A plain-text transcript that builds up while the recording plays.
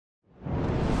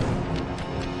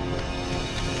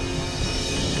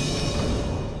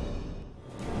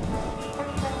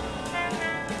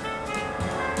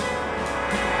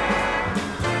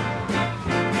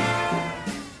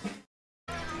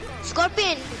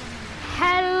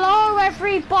Hello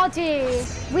everybody,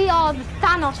 we are the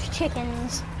Thanos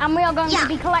chickens and we are going to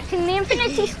be collecting the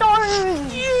Infinity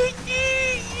Stones.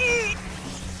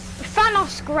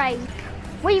 Thanos grape.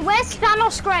 Wait, where's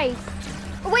Thanos grape?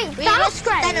 Wait, Thanos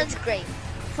grape. Thanos grape.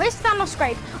 Where's Thanos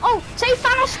grape? Oh, say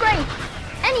Thanos grape.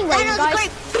 Anyway, Thanos guys,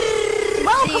 grape.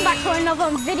 welcome back to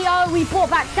another video. We brought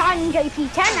back Dan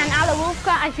JP10 and Ala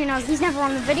Wolfka. As you know, he's never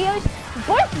on the videos.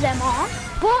 Both of them are,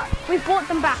 but we brought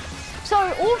them back. So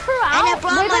all throughout,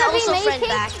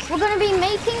 we're going to be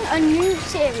making a new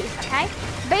series, okay?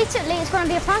 Basically, it's going to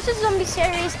be a Plants vs. Zombies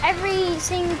series every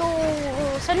single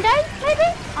Sunday, maybe?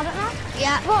 I don't know.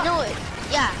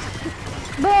 Yeah,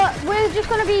 But we're just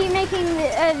going to be making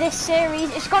this series.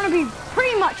 It's going to be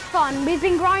pretty much fun. We've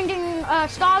been grinding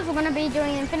stars. We're going to be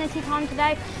doing infinity time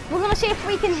today. We're going to see if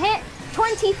we can hit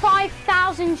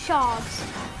 25,000 shards.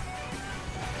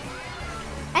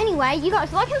 Anyway, you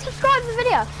guys like and subscribe to the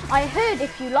video. I heard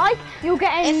if you like, you'll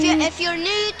get an... If you're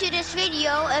new to this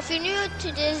video, then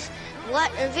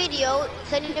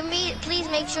please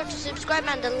make sure to subscribe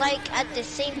and the like at the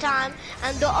same time.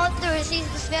 And the other who sees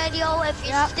this video, if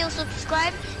you still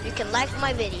subscribe, you can like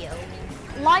my video.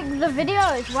 Like the video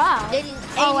as well. Then,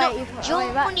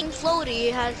 joining Floaty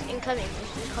has incoming.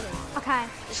 Okay.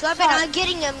 Subscribe and I'm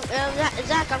getting him.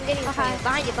 Zach, I'm getting him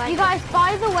behind you. You guys,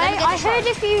 by the way, I heard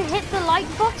if you hit the like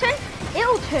button,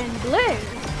 it'll turn blue.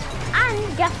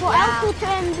 And guess what else will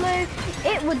turn blue?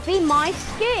 It would be my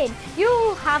skin.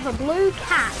 You'll have a blue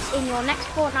cat in your next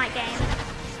Fortnite game.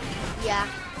 Yeah.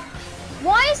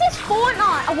 Why is this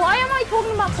Fortnite? Why am I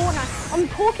talking about Fortnite? I'm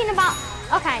talking about...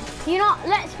 Okay, you know,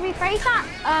 let's rephrase that.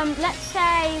 Let's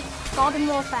say Garden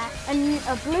Warfare.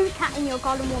 A blue cat in your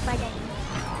Garden Warfare game.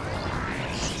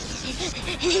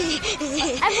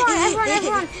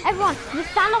 Everyone, the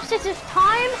Thanos scissors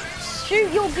time.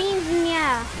 Shoot your beams in the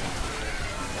air.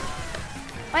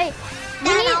 Wait.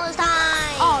 Thanos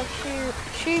time. Oh,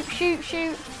 shoot.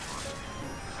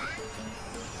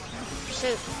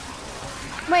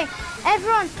 Wait,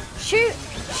 everyone, shoot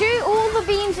all the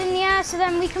beams in the air so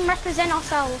then we can represent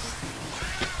ourselves.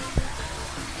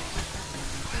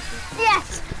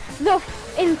 Yes, the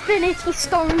Infinity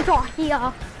Stones are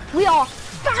here. We are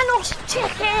Thanos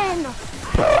chicken.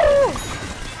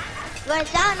 We're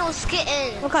Thanos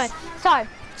kittens. Okay, so.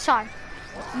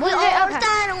 We are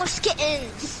Thanos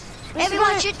kittens.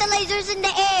 Everyone shoot the lasers in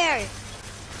the air.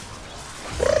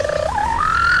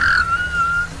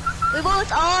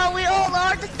 We all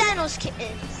are the Thanos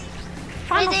kittens.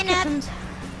 Kittens.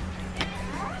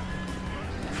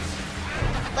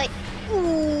 Wait,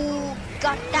 ooh,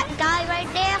 got that guy right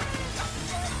there.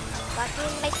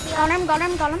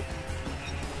 Got him.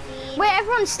 Wait,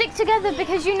 everyone stick together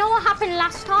because you know what happened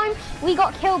last time? We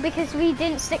got killed because we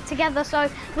didn't stick together, so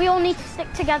we all need to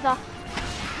stick together.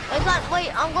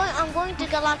 Wait, I'm going to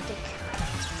Galactic.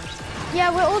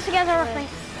 Yeah, we're all together, I think.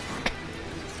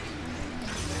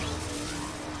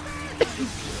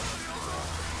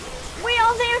 We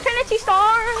are the Infinity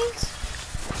Stones!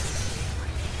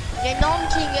 The Gnome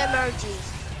King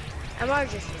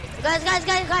emerges.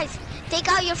 Guys, take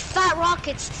out your fat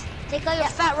rockets.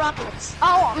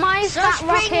 Oh, my fat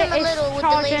rocket is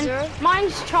charging.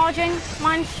 Mine's charging.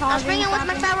 I'm bringing with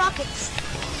my fat rockets.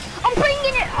 I'm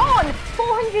bringing it on!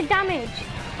 400 damage.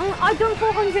 I've done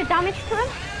 400 damage to him.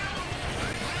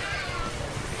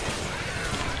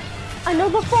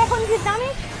 Another 400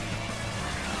 damage.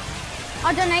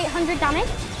 I've done 800 damage.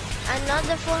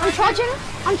 Another 400.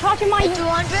 I'm charging my...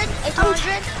 200.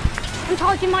 I'm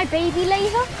charging my baby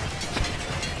laser.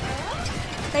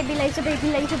 Baby laser. We're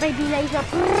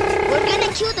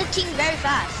gonna kill the king very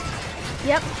fast.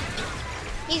 Yep.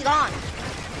 He's gone.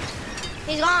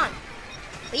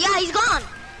 Yeah, he's gone.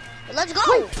 Let's go.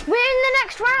 Wait, we're in the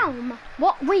next round.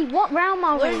 What round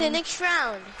are we? We're in the next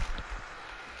round.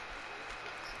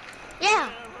 Yeah.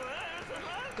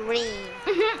 Green.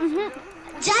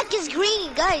 Zach is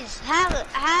green, guys.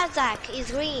 Zach is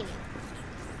green.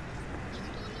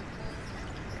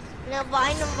 No, but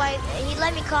I know why he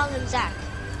let me call him Zach.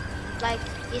 Like,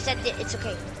 he said it's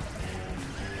okay.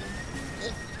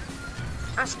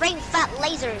 I'm spraying fat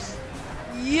lasers.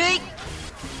 Yeet!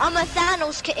 I'm a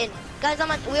Thanos kitten. Guys,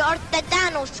 we are the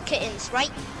Thanos kittens,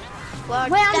 right?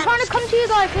 Wait, I'm trying to come to you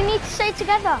guys. We need to stay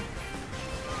together.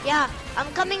 Yeah,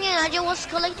 I'm coming in. I just was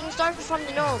collecting stars from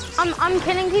the gnomes. I'm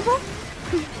killing people.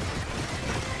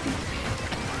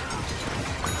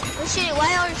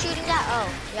 Why are you shooting that? Oh,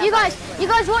 yeah, you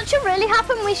guys, what should really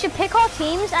happen? We should pick our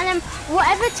teams, and then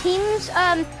whatever teams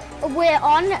we're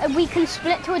on, we can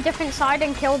split to a different side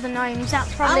and kill the gnomes.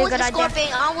 That's probably a good idea.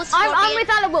 I'm with Scorpion. I'm with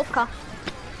Ala Wolfka.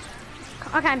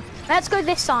 Okay, let's go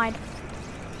this side.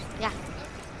 Yeah.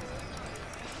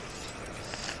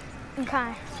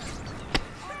 Okay.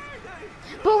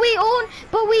 But we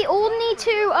all need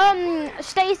to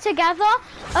stay together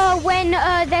when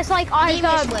there's like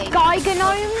either Geiger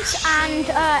gnomes and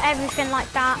everything like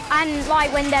that, and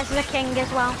like when there's the king as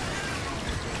well.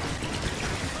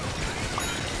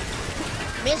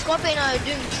 Me and Scorpion are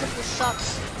doing triple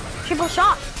shots. Triple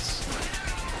shots?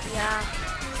 Yeah.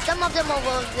 Some of them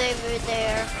over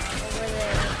there.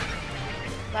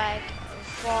 Like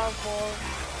 4.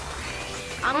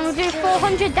 I'm gonna do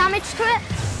 400 damage to it.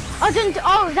 Oh,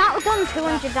 that was done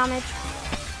 200 damage.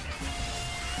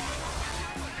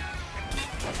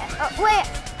 Wait,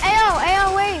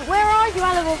 Ayo, wait, where are you,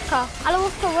 Alawufka?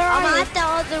 Alawufka, where are you? I'm at the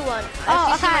other one.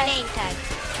 Oh, okay. See my name tag.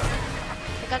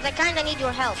 Because I kinda need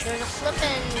your help. There's a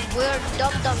flippin' weird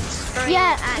dum-dum spraying.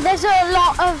 Yeah, there's a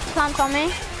lot of plants on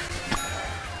me.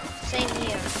 Same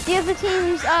here. The other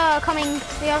team's coming.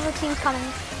 The other team's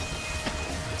coming.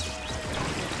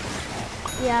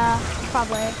 Yeah,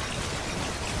 probably.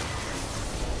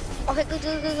 Okay, go.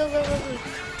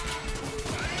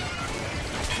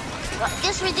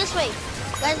 This way.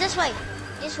 Guys, this way.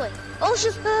 Oh,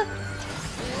 shoot.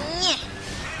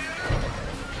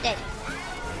 Dead.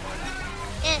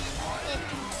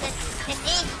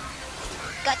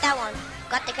 Got that one.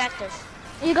 Got the cactus.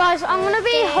 You guys, I'm gonna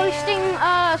be hosting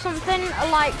something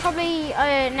like probably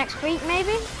next week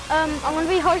maybe. I'm gonna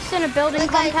be hosting a building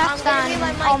contest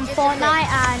on Fortnite,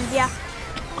 and yeah.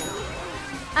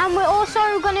 And we're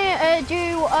also gonna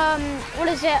do a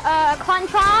clan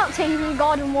tryout in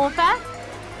Garden Warfare.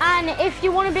 And if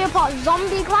you want to be a part of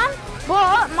Zombie Clan,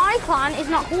 but my clan is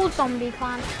not called Zombie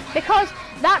Clan because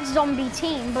that's Zombie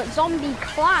Team, but Zombie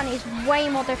Clan is way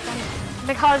more different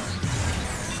because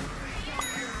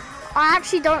I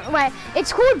actually don't. Wait,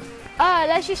 it's called.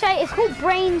 Let's just say it's called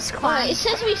Brains Clan. It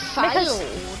says we failed.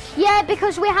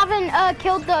 Because we haven't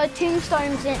killed the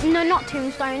tombstones. No, not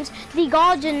tombstones. The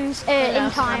gardens in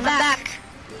time. I'm back.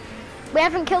 We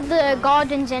haven't killed the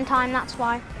gardens in time. That's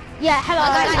why. Yeah. Hello.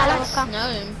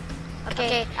 No.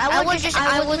 Okay. I was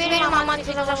reading my mind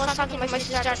because I was talking to my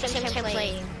sister at the same time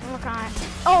playing. Okay.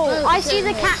 Oh, I see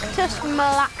the cactus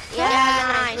malactus.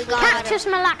 Yeah, nice. Cactus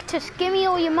malactus. Give me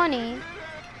all your money.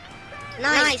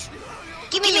 Nice.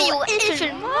 Give me your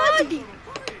instant money.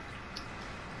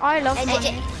 I love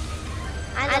money.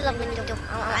 I love money too.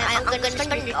 I'm gonna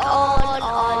spend it all.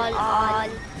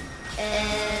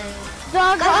 I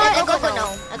got a gogono.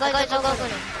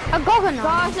 A gogono?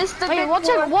 Wait, what's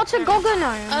a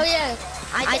gogono? Oh yeah.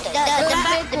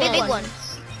 The big one.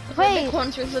 Wait,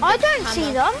 I don't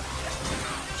see them.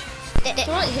 It's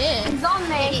right here. It's on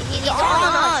me. He's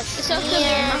on us. It's up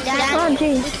Oh,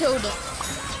 jeez.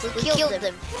 We killed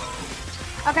it.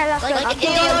 Okay, that's good.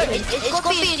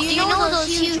 Scorpion, do you know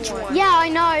those huge ones? Yeah, I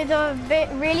know, the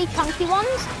really chunky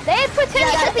ones. They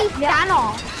pretend to be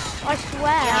Thanos, I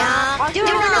swear. Yeah. They're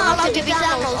not allowed to be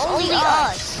Thanos, only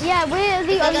us. Yeah, we're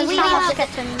the only Thanos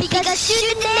kittens. Because shoot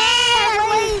in the air,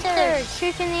 lasers.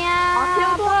 Shoot in the air.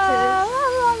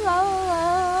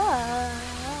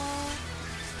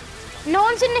 No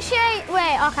one's initiate.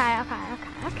 Wait, okay.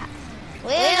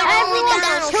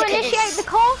 Everyone to initiate the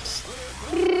course.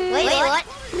 Wait, what?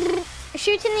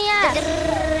 Shoot in the air.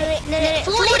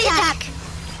 Floaty attack.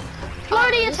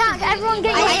 Floaty attack. Everyone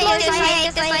get your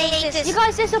floaties. You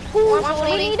guys, there's a pool.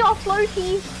 We need our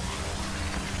floaties.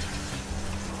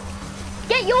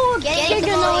 Get your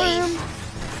Giganome.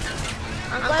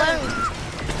 I'm going.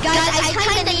 Guys, I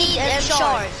kinda need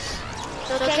shards.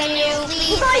 So can you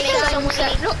please make some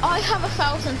money? Look, I have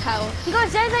 1,000 health. You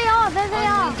guys, there they are.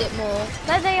 I need it more.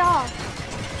 There they are.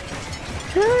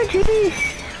 Oh, jeez.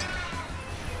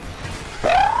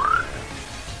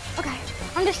 Okay,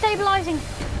 I'm destabilizing.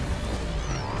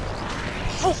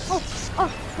 Oh,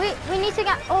 we need to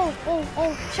get,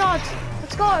 shards.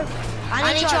 Let's go.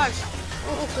 I need shards.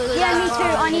 Yeah, me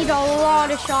too. I need a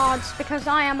lot of shards because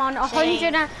I am on 100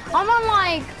 and I'm on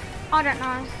like, I don't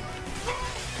know.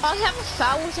 I have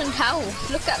 1,000 health.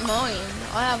 Look at mine.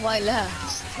 I have way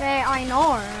less. There, I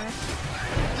know.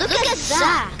 Look at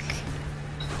Zach.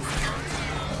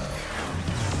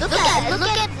 Look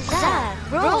at Zach.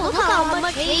 Bro, look how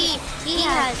much he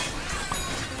has.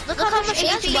 Look how much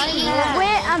HP he has.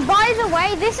 And by the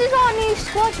way, this is our new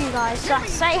squad, you guys. So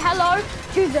say hello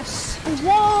to the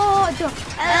squad.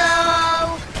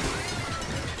 Hello.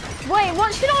 Wait,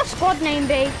 what should our squad name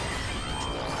be?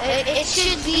 It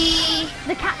should be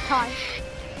the cacti.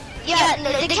 Yeah,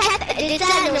 no, the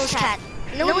Thanos cat.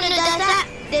 No, the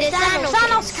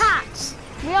Thanos cats.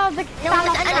 We are the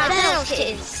Thanos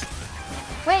kittens.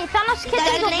 Wait, Thanos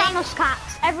kittens or Thanos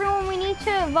cats? Everyone, we need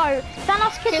to vote.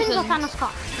 Thanos kittens or Thanos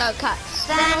cats? No, cats.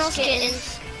 Thanos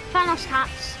kittens. Thanos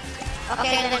cats.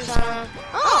 Okay, then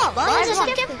oh,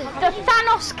 the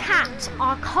Thanos cats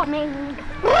are coming.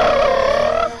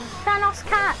 Thanos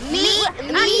cat. Me,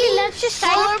 let's just say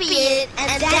Scorpion,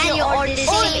 and Daniel are the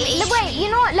same. Wait, you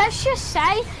know what? Let's just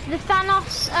say the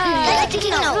Thanos,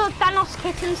 the Thanos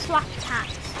kitten / cat.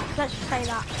 Let's just say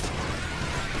that.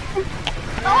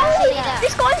 Oh,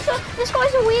 this guy's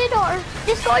a weirdo.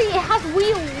 This guy has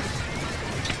wheels.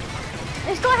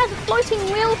 This guy has a floating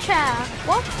wheelchair.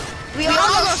 What? We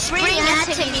all spring at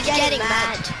him. He's getting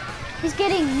mad. He's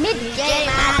getting getting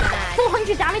mad.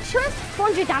 400 damage to him.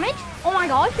 400 damage. Oh my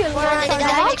god, feels like so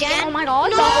damage much. again? Oh my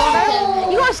god.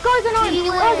 No. You guys go to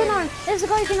gnome. There's a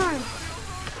guy to gnome.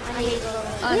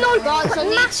 No,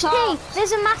 mass P.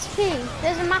 There's a mass P.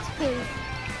 There's a mass P.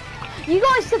 You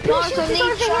guys, the P shooter's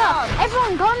over here.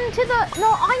 Everyone gone to the...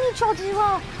 No, I need charge as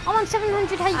well. I'm on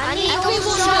 700 HP. I need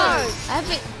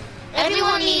charge.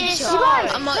 Everyone needs You charge.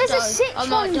 guys, there's a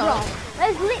citron drop.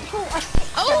 There's literal a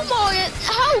citron. Oh my,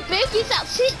 how big is that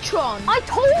citron? I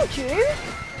told you.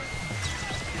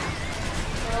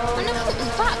 I never thought it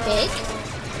was that big.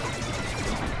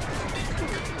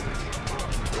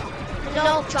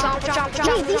 No, jump.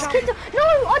 Wait, these kids are... No,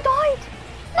 I died.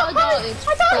 I died.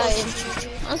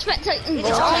 I'm spectating.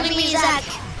 It's only me, Zach.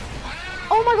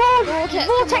 Oh my god,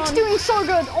 Vortex doing so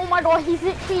good. Oh my god, he's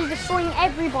literally destroying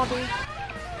everybody.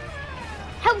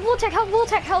 Help Vortex, help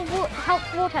Vortex, help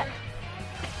Vortex.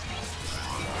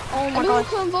 Oh my god.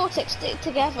 Luca and Vortex stick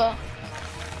together.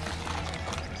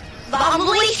 But I'm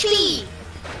low HP.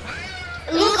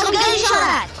 Look, I'm getting shot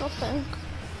at. Coughing.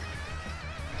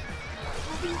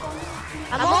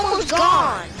 I'm almost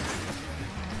gone.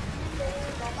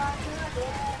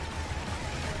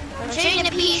 I'm shooting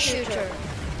the pea shooter.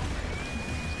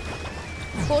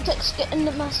 Vortex getting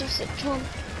the massive citron.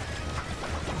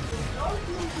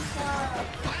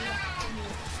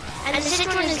 And the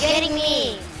citron is getting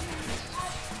me.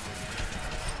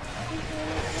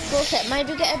 Vortex,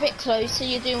 maybe get a bit close so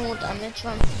you do more damage,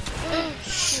 man.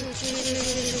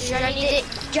 I need it.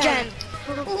 Jump.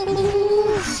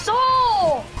 So!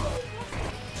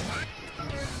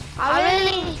 I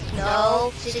really...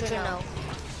 No, citron, no.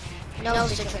 No,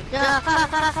 citron. No.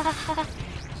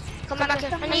 Come back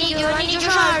here. I need your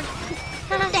shard.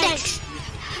 Thanks.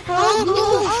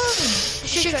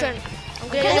 Citron. I'm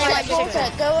gonna die. Vortex,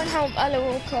 go and help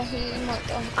Alawalker, he might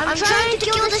die. I'm trying to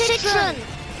kill the citron.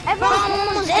 Everyone,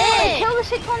 almost dead. kill the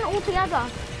citron all together.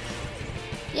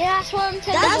 Yeah, that's what I'm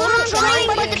telling you. That's what I'm trying,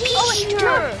 but the pea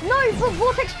shooter. No, but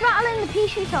Vortex battling the pea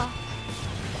shooter.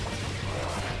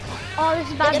 Oh, this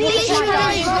is bad. The pea shooter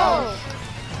is low.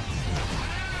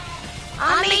 I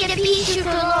made the pea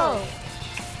shooter low.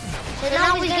 So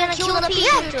now he's gonna kill the pea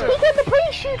shooter. He killed the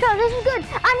pea shooter. This is good.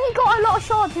 And he got a lot of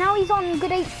shards. Now he's on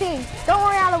good HP. Don't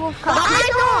worry, Alawolf. But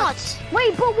I'm not.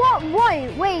 Wait, but what?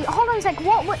 Wait, hold on a sec.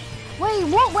 What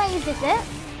wave is it?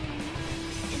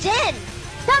 10.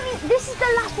 That means this is the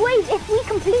last wave. If we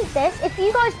complete this, if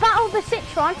you guys battle the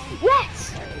citron,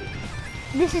 yes.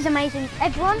 This is amazing.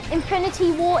 Everyone,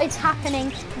 Infinity War is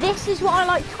happening. This is what I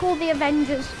like to call the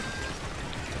Avengers.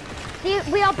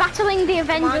 We are battling the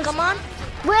Avengers. Come on.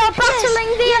 We are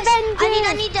battling the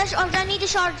Avengers. I need the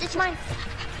shard. It's mine.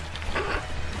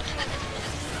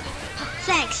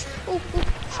 Thanks.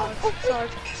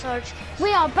 Sword.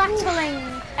 We are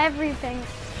battling everything.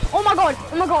 Oh my god.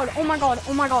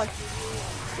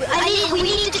 We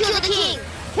need to kill the king.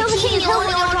 Kill the king. Is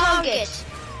only our target.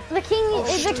 The king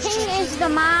is the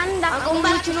man that... I'm going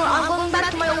back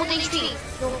to my old HP.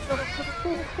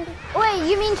 Wait,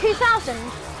 you mean 2000?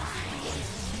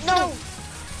 No.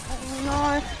 Oh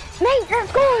no. Mate,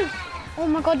 let's go. Oh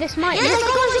my god, this might... Yes, let's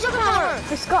go superpower.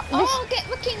 Oh, get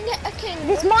a king.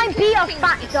 This might be a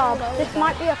fat job. This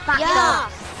might be a fat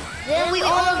job. Then we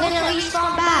all gonna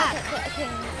respawn back.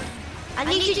 I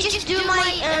need to just do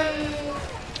my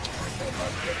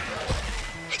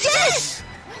Yes!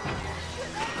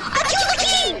 I killed the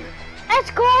king! Let's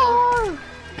go!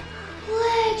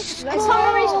 Let's go!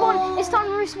 It's time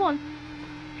to respawn.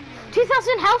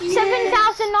 2,000 health,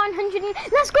 7,900.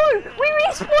 Let's go! We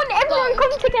respawn! Everyone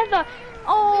come together!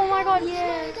 Oh my god,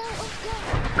 yeah.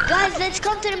 Guys, let's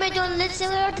come to the middle. Let's see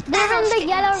where the We're in the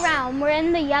yellow round. We're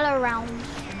in the yellow round.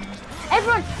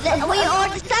 Everyone, we are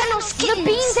the Thanos kittens. The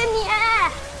beams in the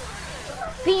air.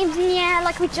 Beams in the air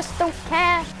like we just don't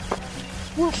care.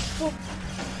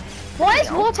 Why is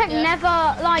Vortex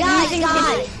never like using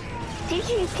guys. Did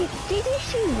you see the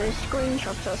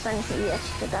screenshots I sent you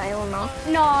yesterday or not?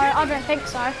 No, I don't think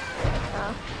so.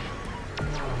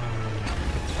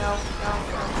 No.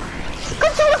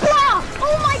 Controller player!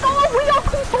 Oh my god, we are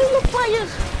controller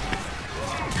players!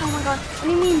 Oh my god, what do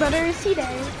you mean, brother? Is he there?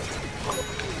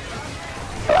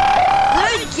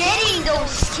 We're getting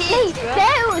those kids,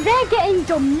 bro. They're getting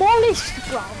demolished,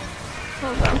 bro.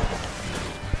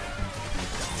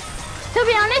 To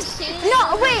be honest,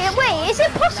 no, wait, is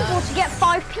it possible to get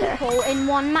 5 people in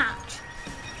one match?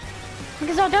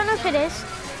 Because I don't know if it is.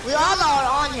 We all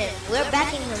are on him. We're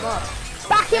backing him up.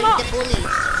 Back him up. The bullies.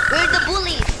 We're the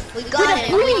bullies. We got it.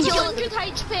 Bullies. 200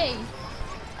 HP.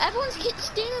 Everyone's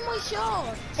stealing my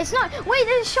shard. It's not. Wait,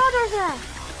 there's a shard over there.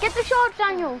 Get the shard,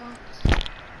 Daniel.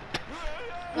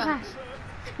 Okay.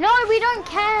 No, we don't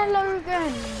care,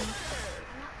 Logan.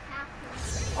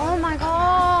 Oh my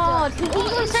god. He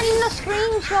keeps sending the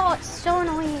screenshots. So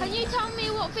annoying. Can you tell me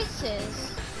what this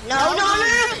is? No,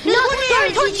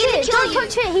 don't touch it. Don't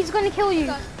touch it. He's gonna kill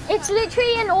you. It's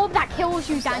literally an orb that kills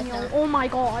you, Daniel. Oh my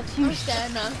god. I'm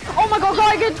scared now. Oh my god,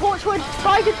 guy good torchwood.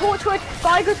 Guy good torchwood.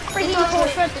 Guy good freaking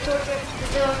torchwood.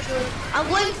 I'm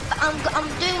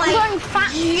doing my... I'm going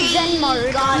fat zen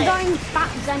mode. I'm going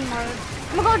fat zen mode.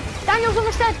 Oh my god, Daniel's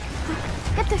almost dead.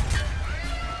 Get the...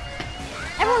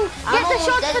 Everyone, get the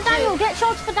shots for Daniel. Get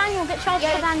shots for Daniel. Get shots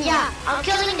for Daniel. Yeah, I'm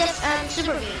killing this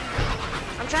super beam.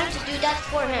 I'm trying to do that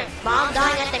for him, but I'm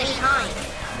dying at any time.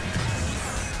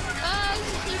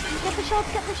 Get the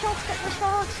shots, get the shots, get the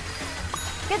shots.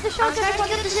 Get the shots. I'm trying to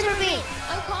get the super beam.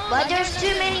 But there's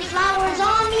too many flowers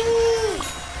on me.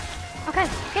 Okay,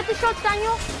 get the shots,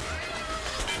 Daniel.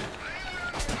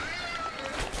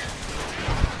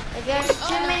 There's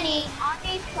too many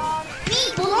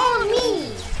people on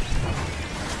me.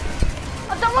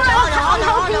 Oh, don't worry, I'm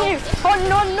helping you. Oh,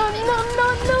 no.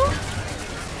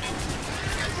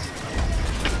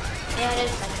 Yeah, it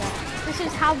is like that. This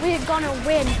is how we're gonna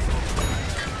win.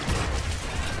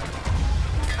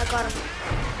 I got him.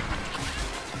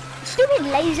 Stupid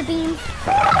laser beam.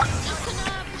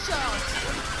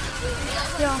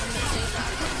 Yeah.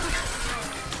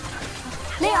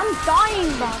 Mate, I'm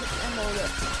dying, bro.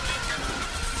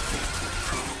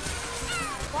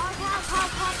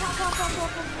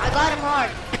 I got him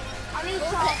hard. I need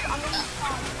shots.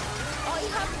 Oh, you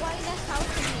have way less health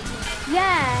than me.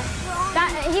 Yeah.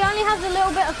 He only has a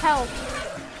little bit of health.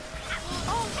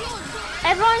 Oh,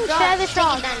 Everyone share the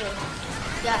shot.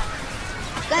 Yeah.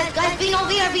 Guys, being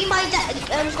over here, be my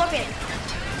Scorpion.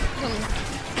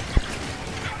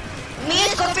 Me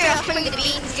and Scorpion are playing the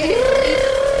beans.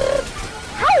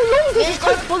 How long does it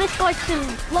take for this guy to,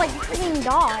 like, freaking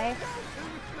die?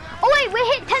 Oh wait, we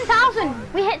hit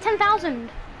 10,000. We hit 10,000.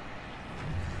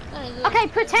 Okay,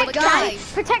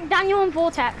 protect Daniel and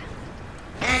Vortex.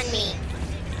 And me.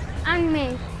 And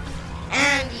me.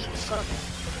 And you, Scorpion.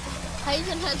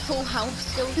 Hayden has full health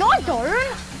still. No, I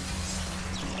don't.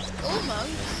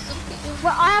 Almost.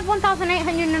 Well, I have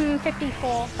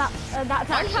 1,854. That's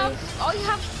actually.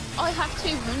 I have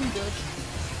 200.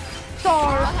 So.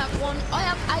 I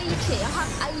have 80. I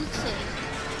have 80.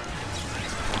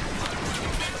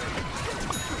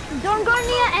 Don't go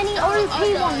near any OP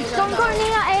ones. Don't go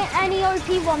near any OP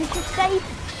ones. Just stay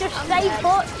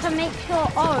put to make sure.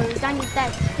 Oh, Daniel's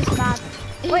dead. This is bad.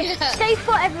 Wait, Yeah. stay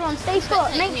put, everyone. Stay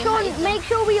put. Make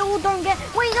sure we all don't get.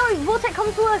 Wait, no. Vortex,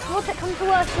 come to us. Vortex, come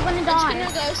to us. We're gonna die. I'm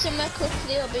just gonna go somewhere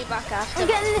quickly. I'll be back after. I'm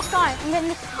getting this guy. I'm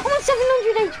on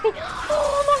 700 HP.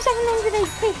 Oh, I'm on 700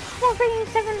 HP. I'm on freaking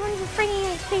 700 freaking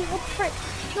HP. What the frick?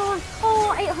 No.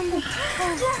 Oh, 800.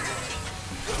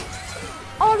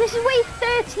 Oh, this is wave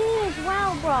 13 as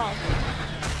well, bro.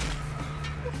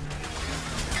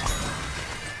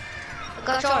 I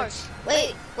got charged.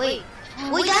 Wait.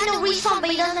 We got no respawn,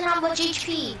 but he doesn't have much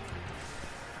HP.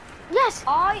 Yes.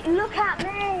 Look at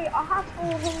me. I have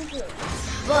 400.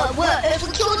 But if we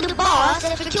kill the boss,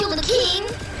 if we kill the king,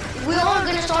 we're all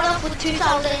gonna start off with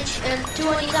 2,000 and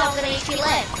 200,000 HP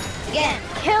left. Again,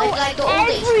 Kill like the old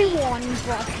days. everyone,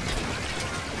 bro.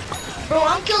 Bro,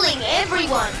 I'm killing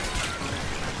everyone.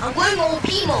 I'm going OP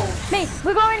mode. Mate,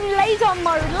 we're going laser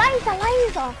mode. Laser.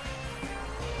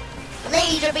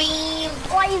 Laser beam.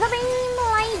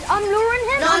 I'm luring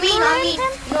him. No,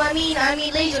 I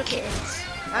mean laser kids.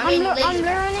 I'm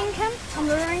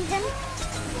luring him.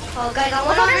 Oh, guys, I'm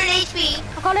 100 HP.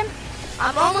 I got him.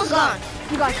 I'm almost gone.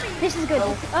 You guys, this is good.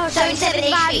 Oh, Okay, 77 this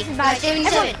is bad, HP. this is bad.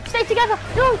 77. Everyone, stay together.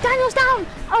 No, Daniel's down.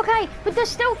 Okay, but there's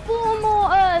still 4 more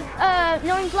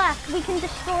gnomes left. We can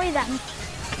destroy them.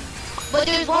 But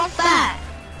there's one fat.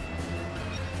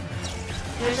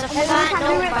 There's a fat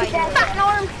gnome by the way. Fat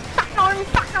gnome. Go.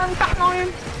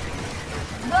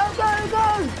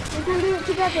 We can do it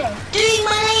together. Doing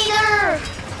my laser.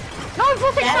 No,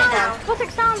 Vortex Get it down. now.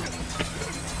 Vortex down.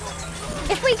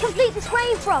 If we complete this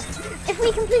wave, bro.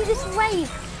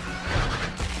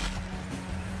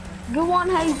 Go on,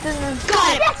 Hayden.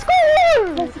 Got it. Let's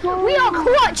go. We are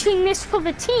clutching this for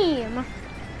the team.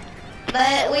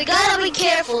 But we gotta be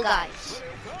careful, guys.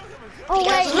 Oh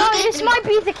wait, no, this might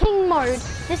be the king mode.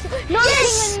 This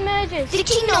Yes! king merges. The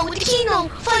Kino,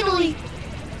 finally!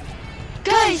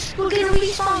 Guys, we're gonna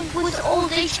respawn with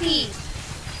old HP.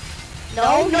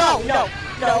 No.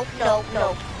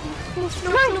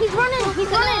 Run, he's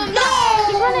running. No!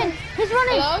 He's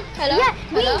running. Hello? Yeah,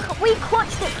 Hello? we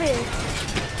clutched it for you.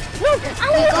 Look,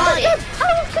 got it.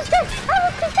 Alu's dead.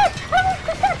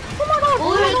 Oh my god.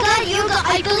 Oh my god,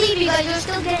 I believe you guys, you're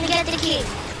still gonna get the king.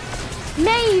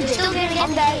 Maybe. You're still gonna get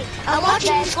the king. I'm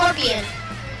watching the Scorpion.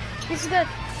 This is good.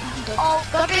 Oh,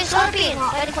 Scorpion.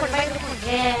 Right in the corner.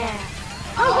 Yeah.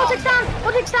 Oh, Vortex down.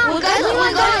 Well, guys, we're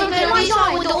gonna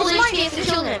respawn with the old HP if we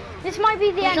kill him. This might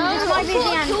be the end. No, This might be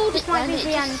the end. killed This it might then, be it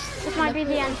the end. just- This might be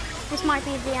the end. This might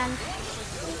be the end.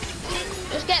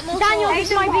 Let's get more Daniel, swords.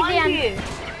 this might be the end.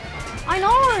 I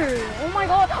know. Oh my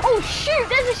god. Oh shoot,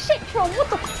 there's a citron. What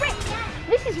the frick?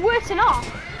 This is worse enough.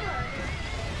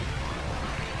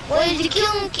 Well, is the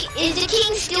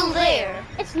king still there?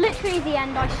 It's literally the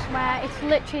end, I swear. It's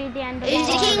literally the end of Is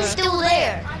the king still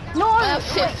there? No,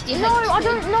 50 no, I HP.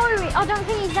 don't know. I don't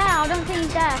think he's there.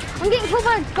 I'm getting killed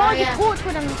by a guy with torch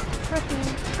with him.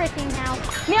 Freaking hell.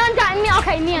 Me and Daniel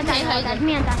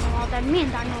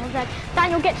are dead.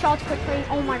 Daniel, get shots quickly.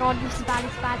 Oh my god, this is bad.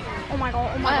 Oh my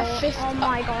god.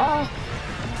 Oh,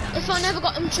 if I never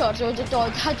got him charged, I would have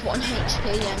died. Had 1 HP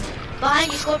then.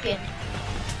 Behind you, Scorpion.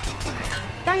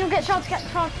 Daniel, get shots.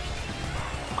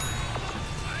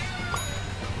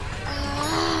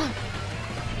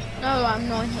 No, I'm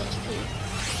 9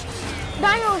 HP.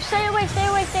 Daniel, stay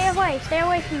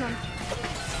away from them.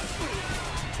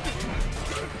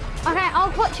 Okay, I'll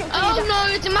clutch it for you. Oh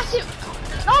no, it's a massive...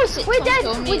 Oh, we're dead.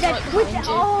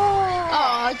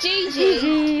 Oh, GG.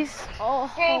 GG's.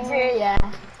 Oh, yeah.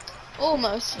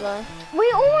 Almost though.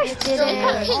 we almost did If it.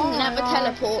 I Oh my never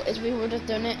God. teleported, we would have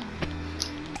done it.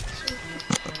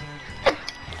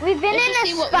 We've been Let's in just a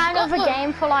see what span we've of a got.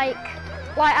 game for like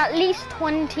at least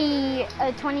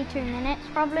 22 minutes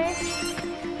probably.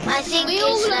 I think We it's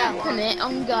all that open one. it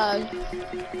on go.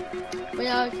 We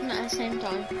open it at the same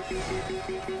time.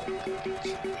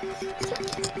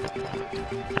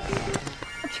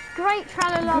 Great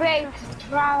tralala. Great.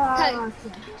 Bravo.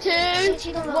 2,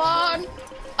 1, open.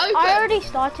 I already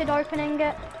started opening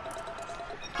it.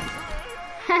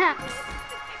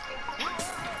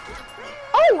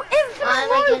 Oh, infinite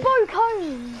robo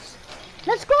cones.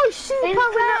 Let's go, super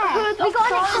rare. We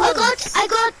got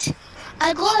an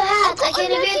I got a hat. I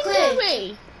get a big clip.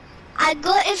 legendary. I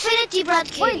got infinity brand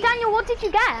key. Wait, Daniel, what did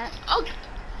you get? Oh,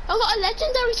 I got a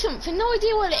legendary something. No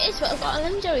idea what it is, but I got a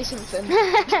legendary something.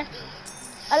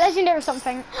 A legendary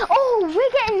something. Oh,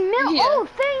 we're getting Yeah. Oh,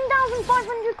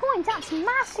 13,500 coins. That's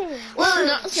massive. Well,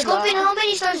 Not so Scorpion, bad. how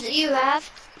many stars do you have?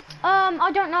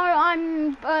 I don't know.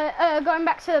 I'm going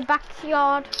back to the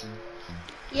backyard.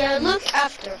 Yeah, look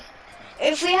after.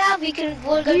 If we have,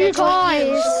 we're gonna You join guys,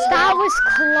 you. that was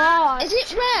class. Is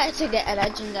it rare to get a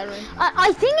legendary?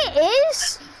 I think it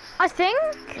is. I think.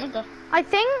 Okay.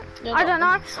 I don't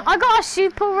know. I got a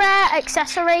super rare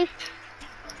accessory.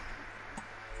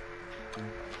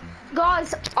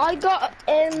 Guys, I got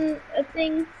a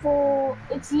thing for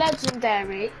it's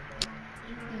legendary.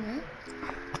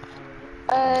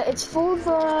 It's for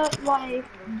the like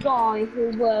guy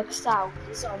who works out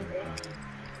the zombie.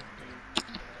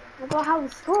 I got how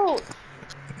it's called.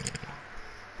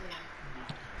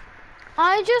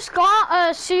 I just got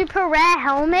a super rare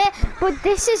helmet, but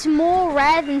this is more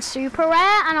rare than super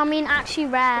rare, and I mean actually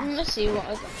rare. I'm gonna see what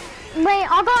I got. Wait,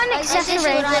 I got an This is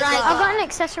accessory. what I got. I got an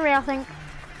accessory, I think.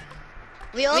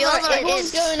 We all know it Everyone's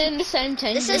is. going in the same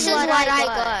tent. This is what I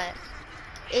got.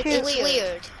 It's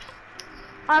weird.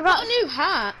 I Got got a new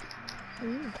hat.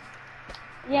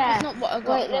 Yeah. That's not what I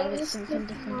got. Wait, though, let me it's something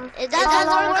different. It doesn't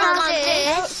work on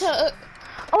this. Character.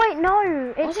 Oh wait,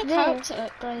 no, What's it's a this. character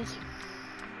upgrade?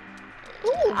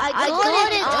 I Oh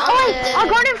wait, I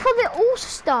got it for the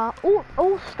All-Star.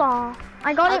 All-Star.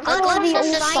 I got it for the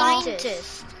All-Star.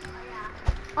 Scientist.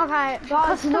 Okay, Guys, look,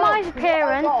 customize what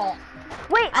appearance. got.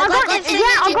 Wait, I I got got infinity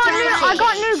I got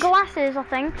glasses. new glasses, I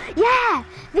think. Yeah,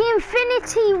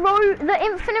 the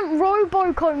infinite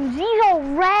robo cones. These are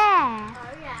rare.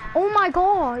 Oh my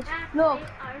god. Look,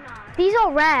 These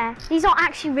are rare. These are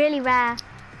actually really rare.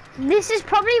 This is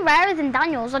probably rarer than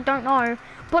Daniel's, I don't know.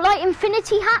 But like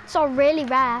infinity hats are really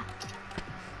rare.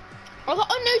 I got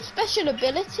a new special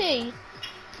ability.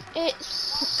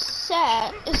 It's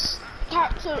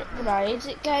character upgrades.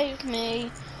 It gave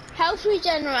me health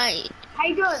regenerate.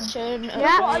 hey good.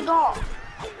 Yeah. What I got.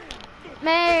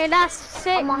 Man, that's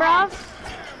sick, On my bruv.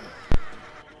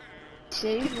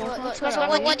 see.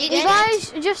 What did You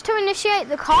guys, just to initiate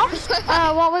the cost,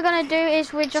 what we're gonna do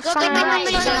is we're just Scorpion, how many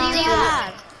gonna... stars do you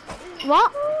have?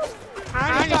 What?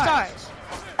 How many stars?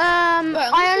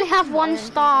 I only have 1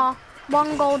 star,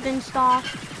 1 golden star.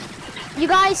 You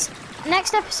guys,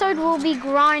 next episode will be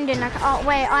grinding. Oh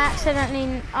wait, I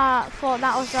accidentally thought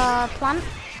that was a plant.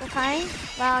 Okay,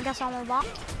 well I guess I'm a bot.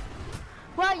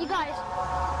 Well, you guys.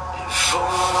 If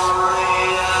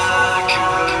only I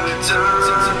could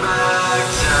turn back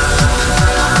time.